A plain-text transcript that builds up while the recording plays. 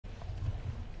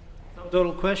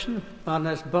Oral question,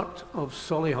 Baroness Butt of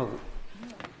Solihull.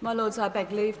 My Lords, I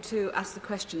beg leave to ask the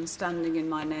question standing in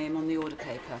my name on the order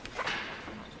paper.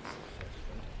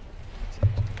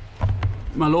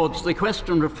 My Lords, the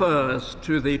question refers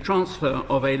to the transfer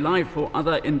of a life or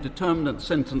other indeterminate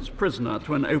sentence prisoner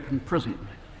to an open prison.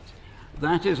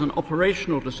 That is an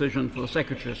operational decision for the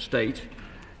Secretary of State.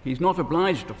 He's not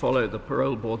obliged to follow the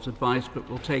Parole Board's advice, but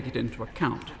will take it into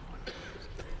account.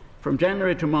 From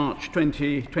January to March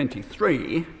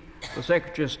 2023, the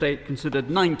Secretary of State considered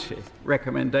 90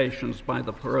 recommendations by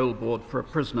the Parole Board for a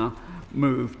prisoner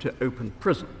moved to open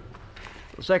prison.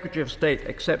 The Secretary of State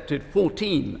accepted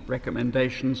 14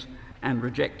 recommendations and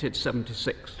rejected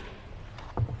 76.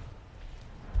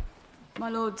 My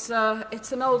Lords,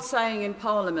 it's an old saying in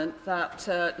Parliament that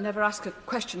never ask a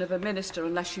question of a minister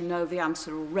unless you know the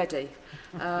answer already.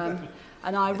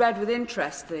 And I read with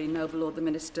interest the Noble Lord the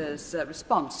Minister's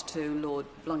response to Lord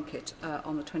Blunkett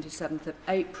on the 27th of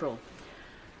April.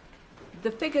 The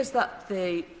figures that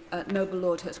the Noble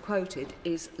Lord has quoted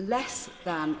is less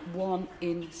than 1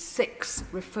 in 6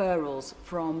 referrals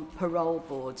from parole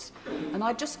boards. And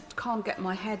I just can't get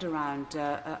my head around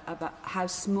about how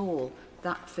small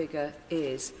that figure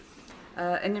is.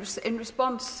 In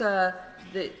response,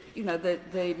 the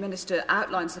Minister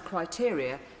outlines the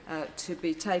criteria to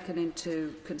be taken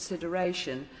into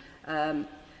consideration,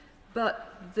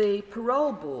 but the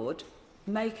parole board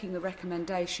making the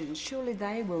recommendations, surely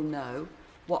they will know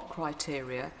what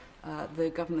criteria the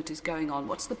government is going on.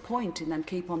 What's the point in then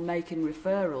keep on making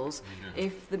referrals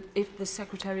if the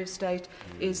Secretary of State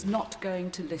is not going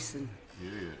to listen?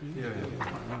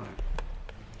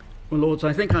 Well, Lords,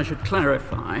 I think I should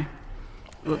clarify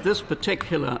that this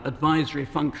particular advisory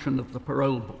function of the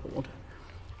Parole Board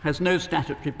has no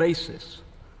statutory basis.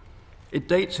 It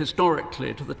dates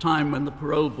historically to the time when the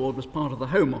Parole Board was part of the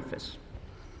Home Office.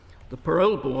 The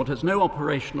Parole Board has no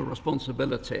operational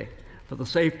responsibility for the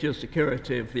safety or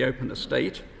security of the open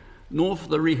estate, nor for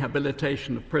the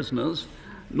rehabilitation of prisoners,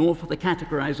 nor for the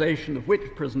categorisation of which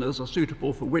prisoners are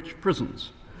suitable for which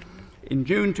prisons. In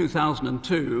June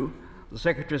 2002, the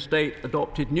Secretary of State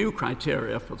adopted new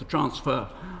criteria for the transfer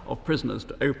of prisoners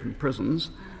to open prisons,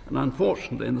 and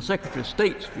unfortunately, in the Secretary of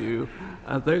State's view,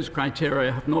 those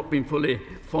criteria have not been fully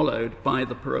followed by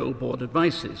the Parole Board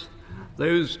advices.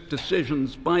 Those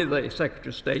decisions by the Secretary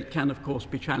of State can, of course,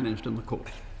 be challenged in the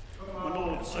court. My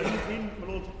Lord, so in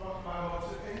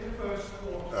the first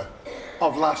quarter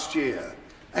of last year,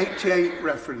 88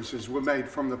 references were made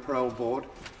from the Parole Board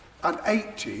and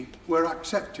 80 were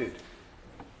accepted.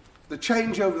 The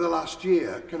change over the last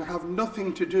year can have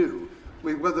nothing to do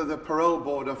with whether the Parole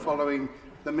Board are following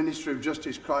the Ministry of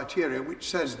Justice criteria, which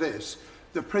says this: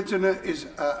 the prisoner is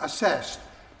assessed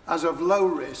as of low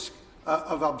risk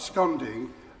of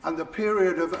absconding, and the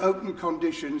period of open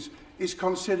conditions is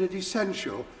considered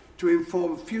essential to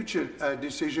inform future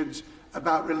decisions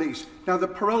about release. Now, the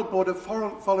Parole Board are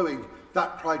following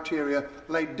that criteria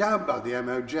laid down by the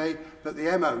MOJ, but the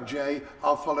MOJ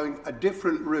are following a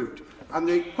different route. And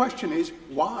the question is,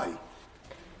 why?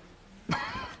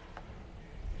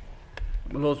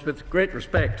 Well, Lords, with great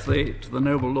respect to the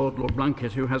Noble Lord, Lord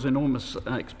Blunkett, who has enormous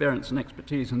experience and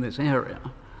expertise in this area,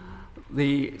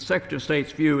 the Secretary of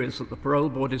State's view is that the Parole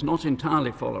Board is not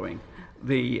entirely following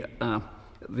the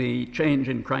change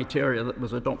in criteria that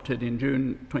was adopted in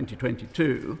June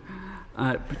 2022,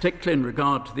 particularly in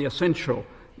regard to the essential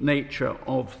nature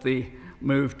of the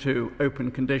move to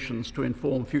open conditions to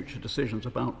inform future decisions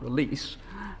about release.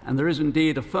 And there is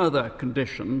indeed a further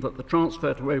condition that the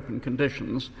transfer to open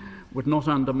conditions would not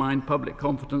undermine public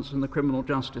confidence in the criminal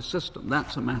justice system.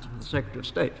 That's a matter for the Secretary of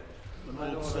State.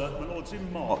 My Lords,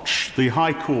 in March, the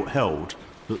High Court held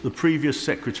that the previous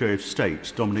Secretary of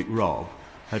State, Dominic Raab,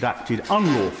 had acted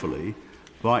unlawfully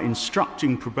by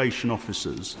instructing probation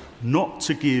officers not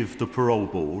to give the Parole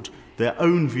Board their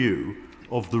own view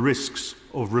of the risks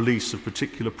of release of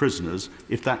particular prisoners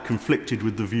if that conflicted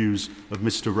with the views of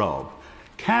Mr Raab.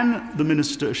 Can the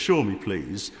Minister assure me,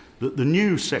 please, that the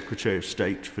new Secretary of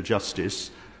State for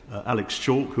Justice, Alex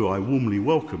Chalk, who I warmly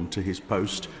welcome to his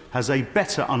post, has a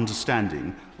better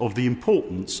understanding of the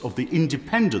importance of the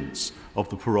independence of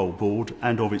the Parole Board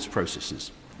and of its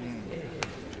processes?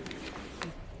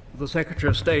 The Secretary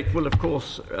of State will, of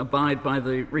course, abide by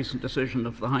the recent decision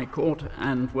of the High Court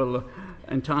and will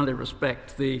entirely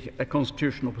respect the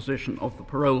constitutional position of the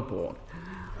Parole Board.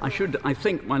 I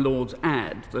think, my Lords,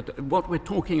 add that what we're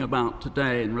talking about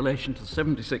today in relation to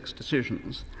 76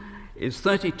 decisions is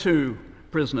 32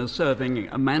 prisoners serving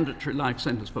a mandatory life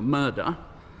sentence for murder,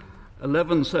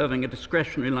 11 serving a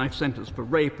discretionary life sentence for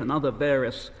rape and other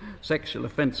various sexual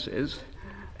offences,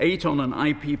 8 on an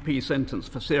IPP sentence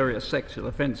for serious sexual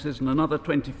offences, and another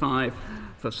 25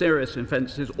 for serious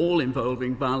offences, all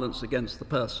involving violence against the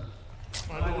person.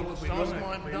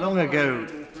 Long ago,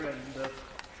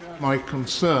 my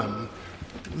concern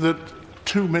that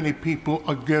too many people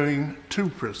are going to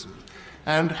prison.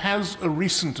 And has a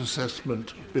recent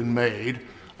assessment been made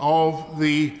of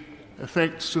the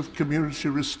effects of community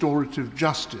restorative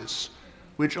justice,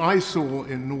 which I saw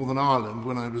in Northern Ireland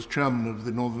when I was chairman of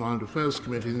the Northern Ireland Affairs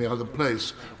Committee in the other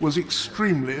place, was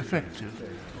extremely effective?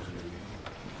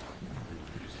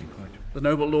 The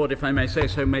noble lord, if I may say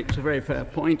so, makes a very fair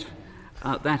point.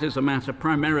 That is a matter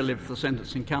primarily for the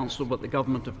Sentencing Council, but the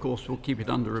government, of course, will keep it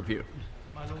under review.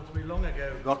 My lords, we long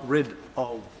ago got rid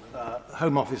of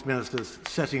Home Office ministers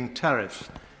setting tariffs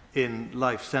in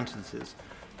life sentences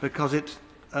because it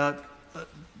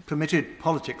permitted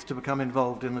politics to become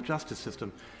involved in the justice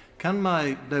system. Can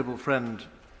my noble friend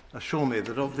assure me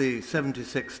that of the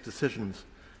 76 decisions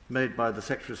made by the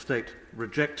Secretary of State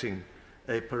rejecting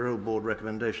a parole board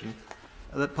recommendation,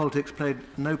 that politics played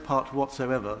no part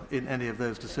whatsoever in any of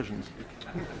those decisions?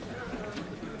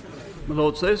 My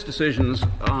lords, those decisions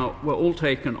were all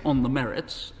taken on the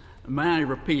merits. May I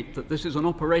repeat that this is an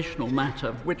operational matter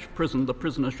of which prison the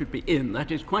prisoner should be in.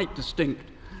 That is quite distinct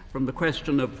from the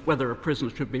question of whether a prisoner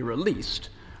should be released,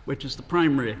 which is the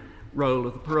primary role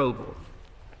of the parole board.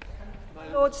 My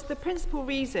lords, the principal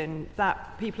reason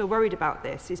that people are worried about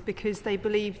this is because they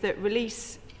believe that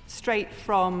release straight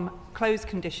from closed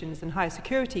conditions and higher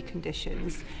security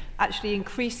conditions actually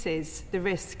increases the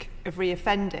risk of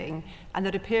reoffending, and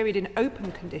that a period in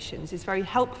open conditions is very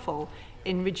helpful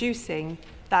in reducing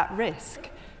that risk.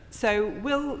 So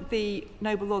will the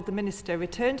noble lord the minister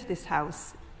return to this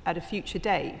House at a future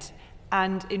date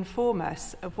and inform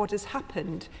us of what has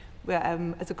happened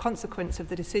as a consequence of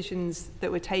the decisions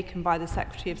that were taken by the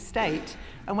Secretary of State,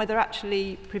 and whether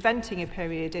actually preventing a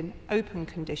period in open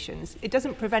conditions, it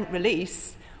doesn't prevent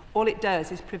release, all it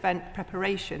does is prevent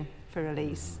preparation for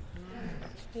release?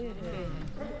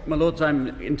 My lords, I'm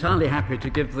entirely happy to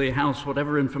give the House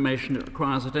whatever information it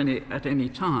requires at any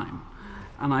time,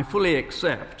 and I fully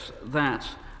accept that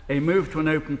a move to an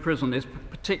open prison is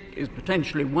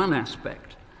potentially one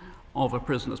aspect of a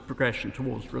prisoner's progression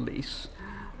towards release.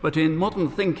 But in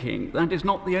modern thinking, that is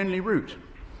not the only route.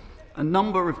 A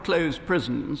number of closed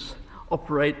prisons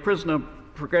operate prisoner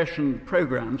progression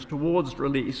programs towards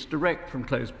release direct from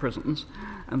closed prisons,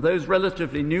 and those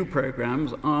relatively new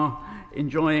programs are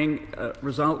enjoying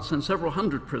results, and several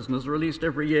hundred prisoners are released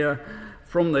every year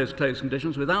from those closed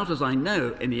conditions without, as I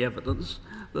know, any evidence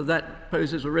that that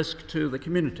poses a risk to the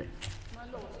community.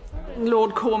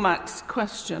 Lord Cormac's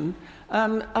question,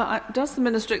 does the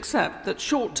Minister accept that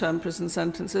short-term prison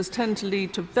sentences tend to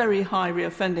lead to very high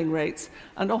reoffending rates,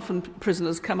 and often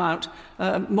prisoners come out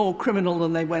more criminal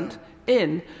than they went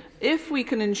in? If we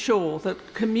can ensure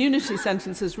that community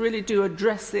sentences really do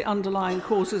address the underlying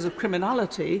causes of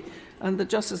criminality, and the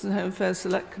Justice and Home Affairs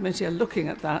Select Committee are looking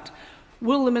at that,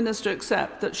 will the Minister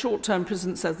accept that short-term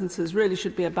prison sentences really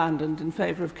should be abandoned in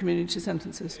favour of community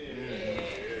sentences?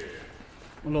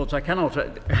 Well, Lords, I cannot,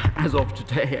 as of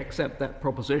today, accept that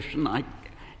proposition. I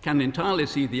can entirely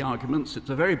see the arguments.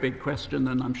 It's a very big question,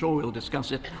 and I'm sure we'll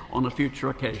discuss it on a future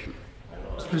occasion.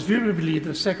 Presumably,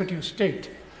 the Secretary of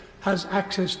State has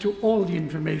access to all the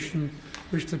information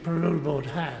which the Parole Board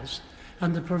has,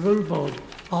 and the Parole Board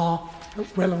are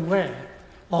well aware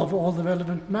of all the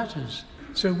relevant matters.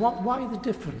 So why the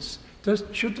difference?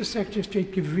 Should the Secretary of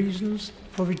State give reasons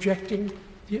for rejecting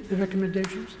the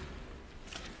recommendations?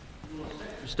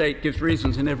 The State gives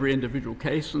reasons in every individual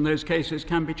case, and those cases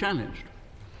can be challenged.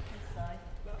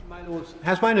 My Lords,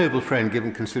 has my noble friend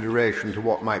given consideration to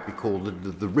what might be called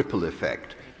the ripple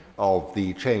effect of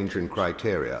the change in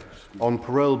criteria on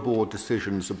parole board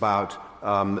decisions about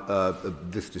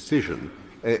this decision,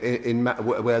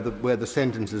 where the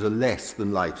sentences are less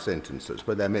than life sentences,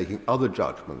 where they're making other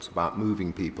judgments about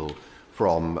moving people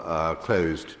from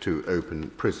closed to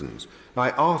open prisons? Now,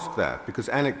 I ask that because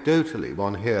anecdotally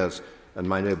one hears, and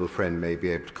my noble friend may be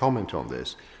able to comment on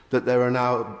this, that there are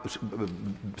now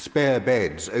spare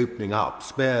beds opening up,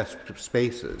 spare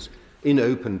spaces in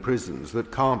open prisons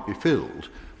that can't be filled,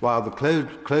 while the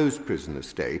closed prison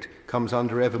estate comes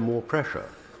under ever more pressure.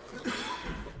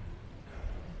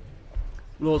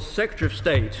 Lord Secretary of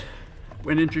State,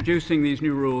 when introducing these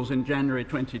new rules in January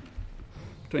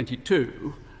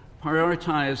 2022,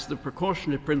 prioritised the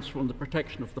precautionary principle and the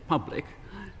protection of the public.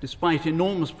 Despite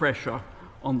enormous pressure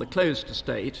on the closed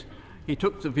estate, he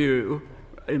took the view,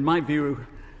 in my view,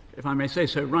 if I may say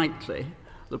so rightly,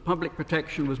 that public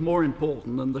protection was more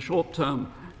important than the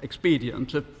short-term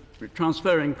expedient of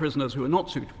transferring prisoners who are not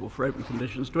suitable for open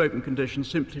conditions to open conditions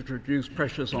simply to reduce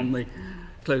pressures on the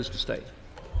closed estate.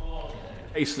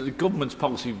 It's that the government's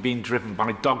policy has been driven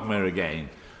by dogma again,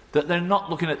 that they're not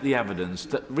looking at the evidence,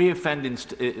 that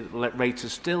reoffending rates are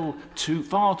still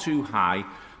far too high,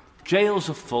 jails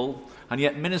are full, and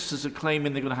yet ministers are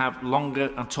claiming they're going to have longer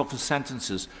and tougher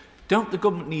sentences. Don't the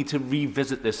government need to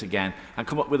revisit this again and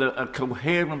come up with a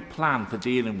coherent plan for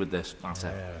dealing with this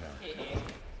matter?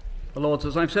 Well, Lords,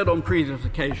 as I've said on previous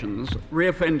occasions,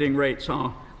 reoffending rates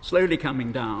are slowly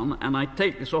coming down, and I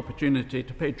take this opportunity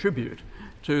to pay tribute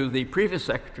to the previous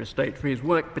Secretary of State for his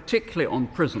work, particularly on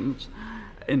prisons,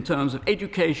 in terms of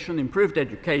education, improved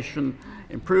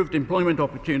employment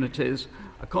opportunities,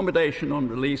 accommodation on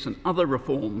release, and other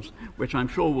reforms, which I'm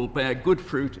sure will bear good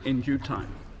fruit in due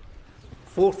time.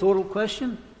 Fourth oral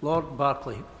question, Lord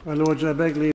Berkeley. My Lords, I beg leave